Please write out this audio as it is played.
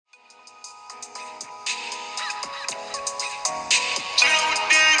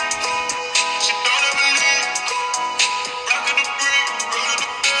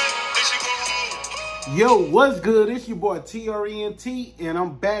Yo, what's good? It's your boy TRENT, and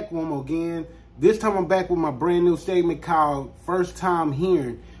I'm back one more again. This time I'm back with my brand new segment called First Time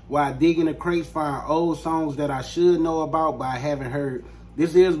Hearing, where I dig in the crates, find old songs that I should know about but I haven't heard.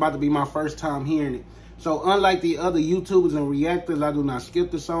 This is about to be my first time hearing it. So unlike the other YouTubers and reactors, I do not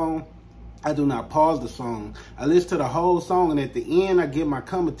skip the song. I do not pause the song. I listen to the whole song, and at the end, I give my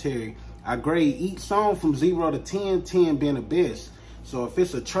commentary. I grade each song from 0 to 10, 10 being the best. So if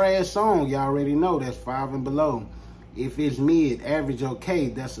it's a trash song, y'all already know that's 5 and below. If it's mid, average, okay,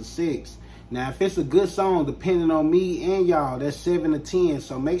 that's a 6. Now, if it's a good song, depending on me and y'all, that's 7 to 10.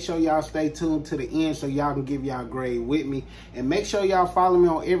 So make sure y'all stay tuned to the end so y'all can give y'all grade with me. And make sure y'all follow me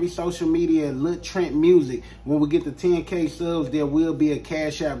on every social media at Lil Trent Music. When we get to 10K subs, there will be a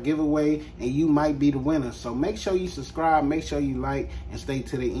Cash App giveaway, and you might be the winner. So make sure you subscribe, make sure you like, and stay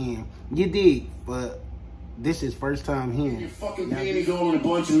to the end. You dig, but this is first time hearing. Your fucking panties all in a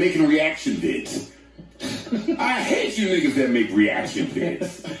bunch and making reaction vids. I hate you niggas that make reaction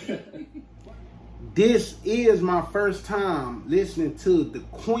vids. This is my first time listening to the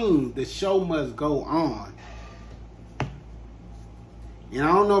Queen, The Show Must Go On. And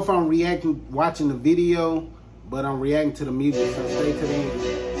I don't know if I'm watching the video, but I'm reacting to the music, so stay to the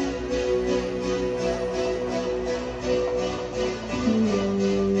end.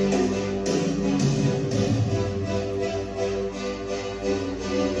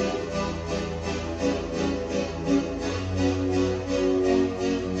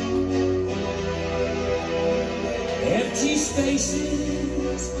 Empty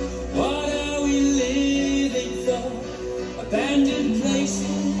spaces, what are we living for? Abandoned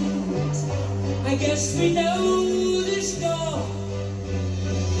places, I guess we know the score.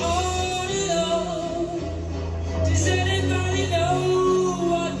 All in all, does anybody know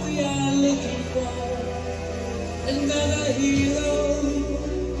what we are looking for? Another hero,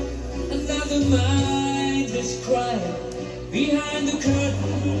 another mindless crime behind the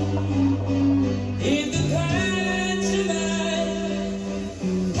curtain, in the past.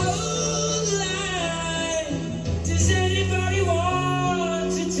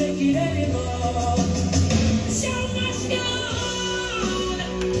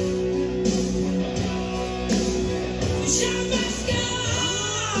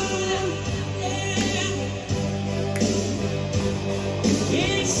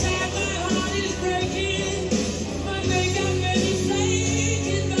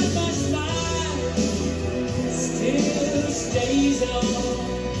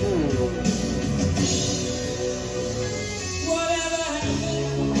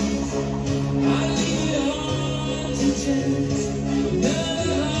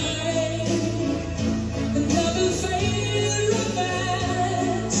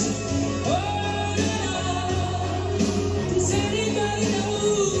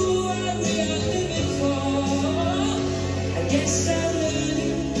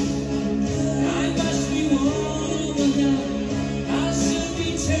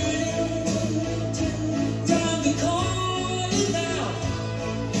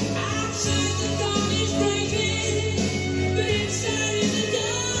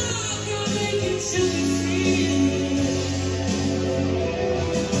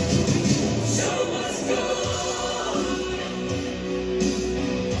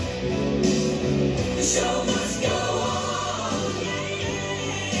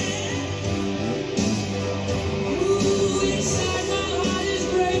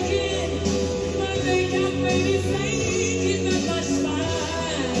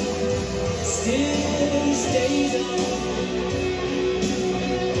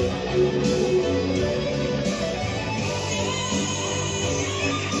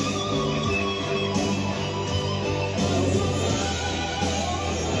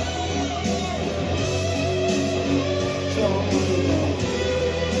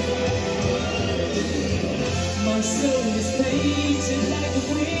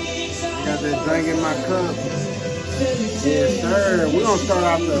 Got that drink in my cup. Yes, sir. We're gonna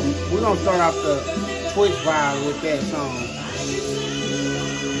start off the Twitch vibe with that song.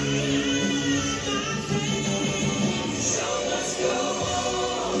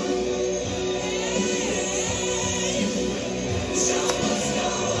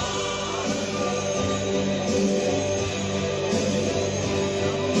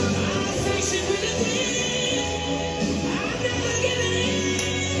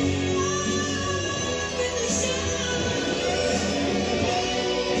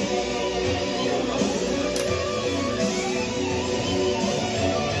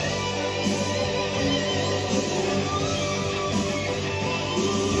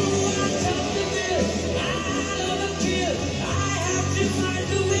 I have to find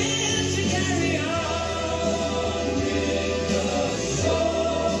the will to carry on.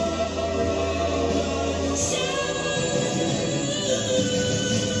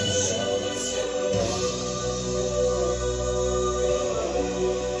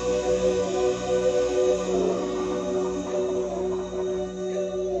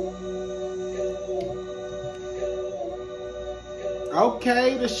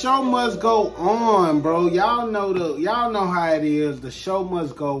 Okay, the show must go on, bro. Y'all know how it is. The show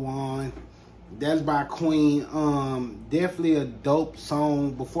must go on. That's by Queen. Definitely a dope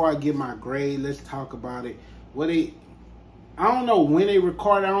song. Before I give my grade, let's talk about it. I don't know when they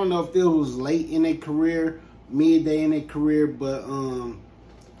recorded. I don't know if it was late in their career, midday in their career, but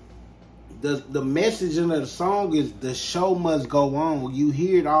the messaging of the song is the show must go on. You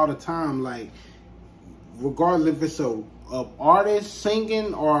hear it all the time, like regardless if it's a artist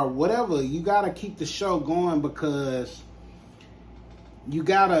singing or whatever, you gotta keep the show going because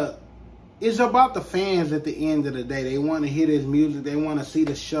it's about the fans at the end of the day. They want to hear this music. They want to see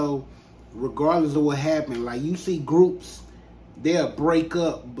the show regardless of what happened. Like, you see groups, they'll break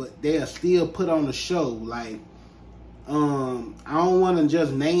up, but they'll still put on the show. Like, I don't want to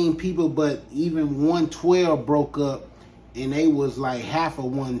just name people, but even 112 broke up and they was like half of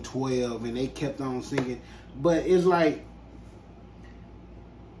 112 and they kept on singing. But it's like,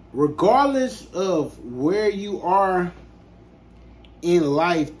 regardless of where you are in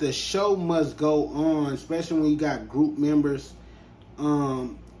life, the show must go on, especially when you got group members.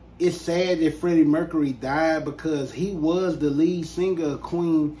 It's sad that Freddie Mercury died because he was the lead singer of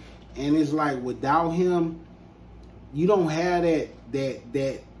Queen, and it's like without him, you don't have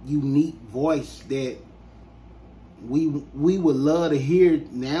that unique voice that we would love to hear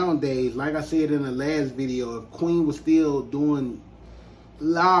nowadays. Like I said in the last video, if Queen was still doing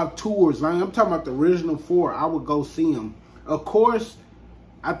live tours, like I'm talking about the original 4, I would go see them. Of course,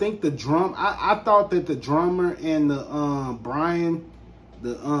 I think I thought that the drummer and the Brian,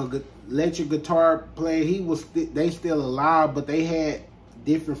 the electric guitar player, they still alive, but they had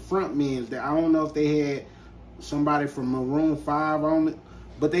different frontmen. That I don't know if they had somebody from Maroon 5 on it,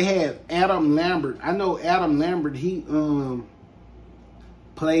 but they had Adam Lambert. I know Adam Lambert. He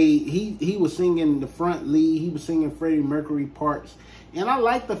played. He was singing the front lead. He was singing Freddie Mercury parts. And I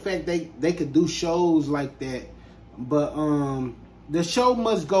like the fact they could do shows like that. But the show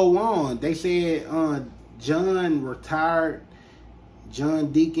must go on. They said John retired.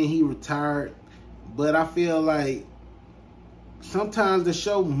 John Deacon, he retired. But I feel like sometimes the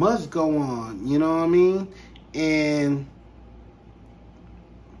show must go on. You know what I mean? And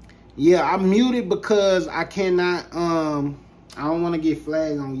yeah, I'm muted because I cannot, I don't want to get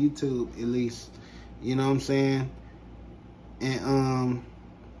flagged on YouTube, at least. You know what I'm saying? And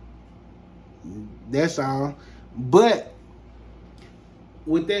that's all. But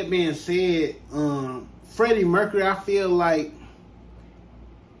with that being said, Freddie Mercury, I feel like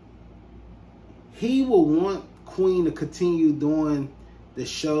he will want Queen to continue doing the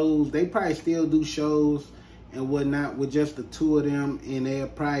shows. They probably still do shows and whatnot with just the two of them, and they'll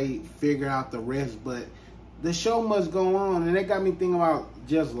probably figure out the rest. But the show must go on, and that got me thinking about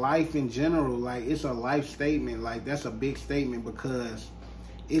just life in general. Like, it's a life statement. Like, that's a big statement because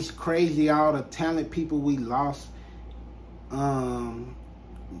it's crazy all the talented people we lost.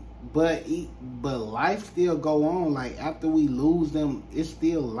 But life still go on. Like, after we lose them, it's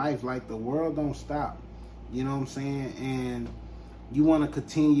still life. Like, the world don't stop. You know what I'm saying? And you want to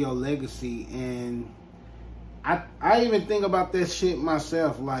continue your legacy. And I even think about that shit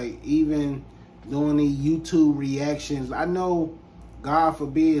myself. Like, even doing these YouTube reactions. I know, God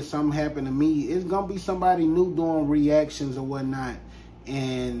forbid, something happened to me, it's going to be somebody new doing reactions or whatnot.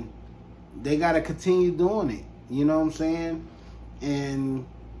 And they got to continue doing it. You know what I'm saying? And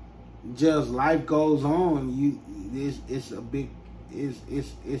just life goes on. It's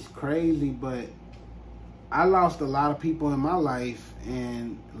crazy, but I lost a lot of people in my life,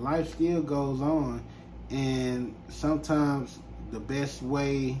 and life still goes on. And sometimes the best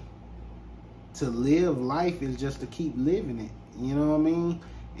way to live life is just to keep living it. You know what I mean?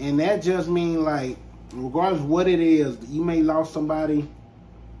 And that just means, like, regardless of what it is, you may lost somebody,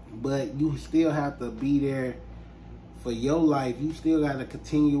 but you still have to be there for your life. You still got to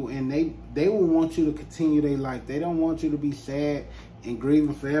continue, and they will want you to continue their life. They don't want you to be sad and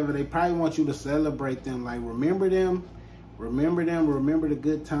grieving forever. They probably want you to celebrate them. Like, remember them, remember the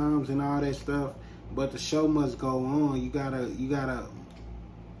good times and all that stuff. But the show must go on. You gotta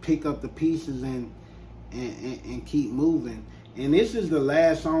pick up the pieces and keep moving. And this is the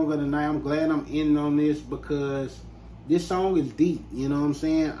last song of the night. I'm glad I'm ending on this because this song is deep. You know what I'm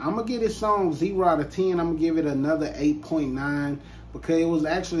saying? I'm gonna give this song 0 out of 10. I'm gonna give it another 8.9 because it was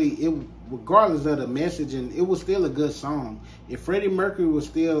actually, regardless of the messaging, it was still a good song. If Freddie Mercury was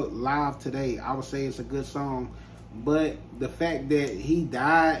still live today, I would say it's a good song. But the fact that he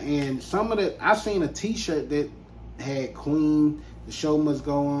died, and some of I seen a t-shirt that had Queen, the show must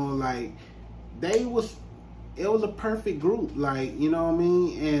go on. Like, it was a perfect group. Like, you know what I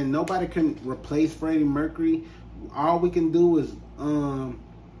mean? And nobody can replace Freddie Mercury. all we can do is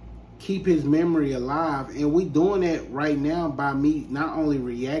keep his memory alive, and we doing that right now by me not only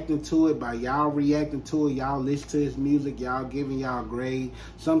reacting to it, by y'all reacting to it, y'all listen to his music, y'all giving y'all grade.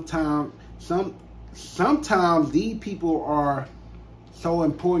 Sometimes these people are so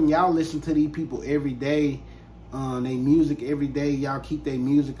important. Y'all listen to these people every day, they music every day. Y'all keep their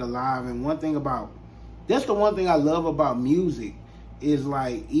music alive. And that's the one thing I love about music is,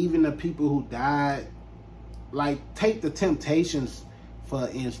 like, even the people who died, like, take the Temptations for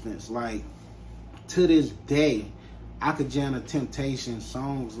instance. Like, to this day, I could jam a Temptations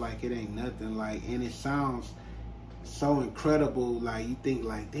songs like it ain't nothing. Like, and it sounds so incredible. Like, you think,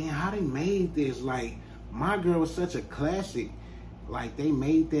 like, damn, how they made this? Like, My Girl was such a classic. Like, they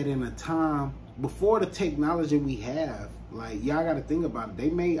made that in a time before the technology we have. Like, y'all got to think about it. They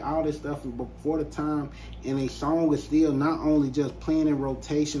made all this stuff before the time, and a song is still not only just playing in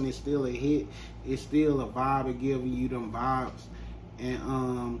rotation, it's still a hit. It's still a vibe. It giving you them vibes.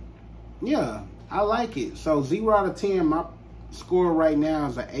 And, yeah, I like it. So, 0 out of 10, my score right now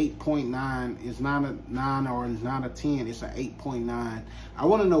is an 8.9. It's not a 9 or it's not a 10. It's an 8.9. I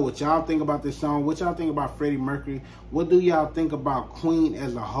want to know what y'all think about this song. What y'all think about Freddie Mercury? What do y'all think about Queen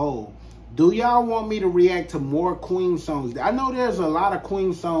as a whole? Do y'all want me to react to more Queen songs? I know there's a lot of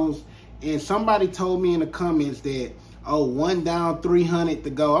Queen songs, and somebody told me in the comments that, oh, 1 down, 300 to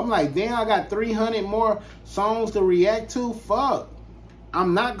go. I'm like, damn, I got 300 more songs to react to? Fuck.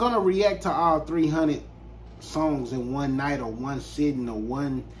 I'm not going to react to all 300 songs in one night or one sitting or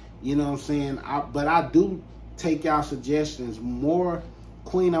one, you know what I'm saying? But I do take y'all suggestions. More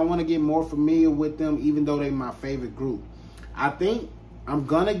Queen, I want to get more familiar with them, even though they my favorite group. I think I'm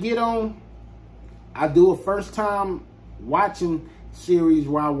going to get on. I do a first time watching series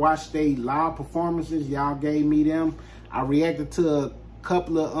where I watched their live performances. Y'all gave me them. I reacted to a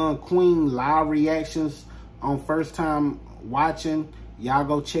couple of Queen live reactions on first time watching. Y'all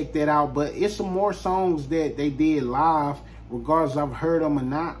go check that out. But it's some more songs that they did live. Regardless if I've heard them or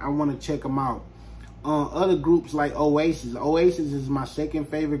not, I want to check them out. Other groups like Oasis. Oasis is my second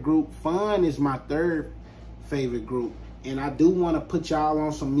favorite group. Fun is my third favorite group. And I do want to put y'all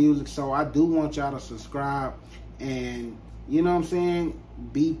on some music. So I do want y'all to subscribe. And, you know what I'm saying,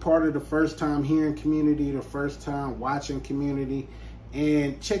 be part of the first time hearing community, the first time watching community.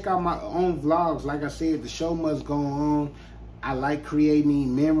 And check out my own vlogs. Like I said, the show must go on. I like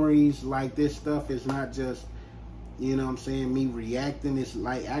creating memories. Like, this stuff is not just, you know what I'm saying, me reacting. It's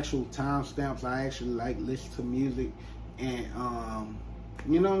like actual timestamps. I actually like listen to music and,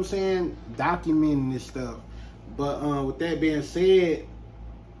 you know what I'm saying, documenting this stuff. But with that being said,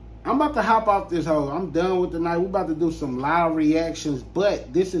 I'm about to hop off this hole. I'm done with the night. We're about to do some live reactions,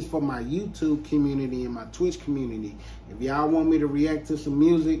 but this is for my YouTube community and my Twitch community. If y'all want me to react to some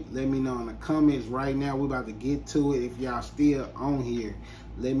music, let me know in the comments right now. We're about to get to it. If y'all still on here,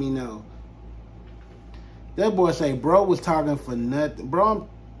 let me know. That boy say, bro was talking for nothing. Bro,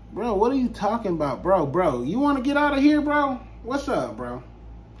 what are you talking about? Bro, you want to get out of here, bro? What's up, bro?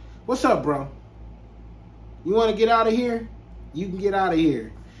 What's up, bro? You want to get out of here? You can get out of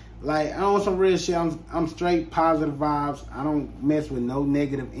here. Like, I don't some real shit. I'm straight positive vibes. I don't mess with no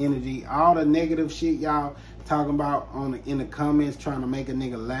negative energy. All the negative shit y'all talking about in the comments, trying to make a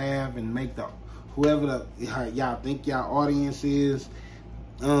nigga laugh and make the whoever y'all think y'all audience is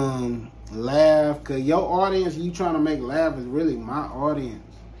laugh. Cause your audience you trying to make laugh is really my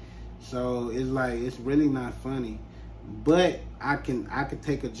audience. So it's like, it's really not funny. But I can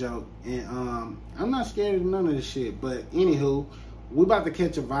take a joke, and I'm not scared of none of this shit. But anywho, we about to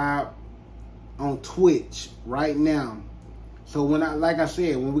catch a vibe on Twitch right now. So like I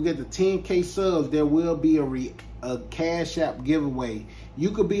said, when we get to 10K subs, there will be a Cash App giveaway.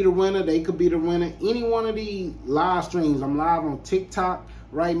 You could be the winner. They could be the winner. Any one of these live streams. I'm live on TikTok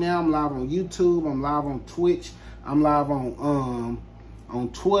right now. I'm live on YouTube. I'm live on Twitch. I'm live on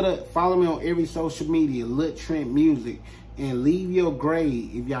Twitter. Follow me on every social media, Lit Trent Music, and leave your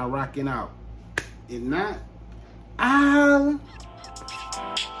grade if y'all rocking out. If not, I'll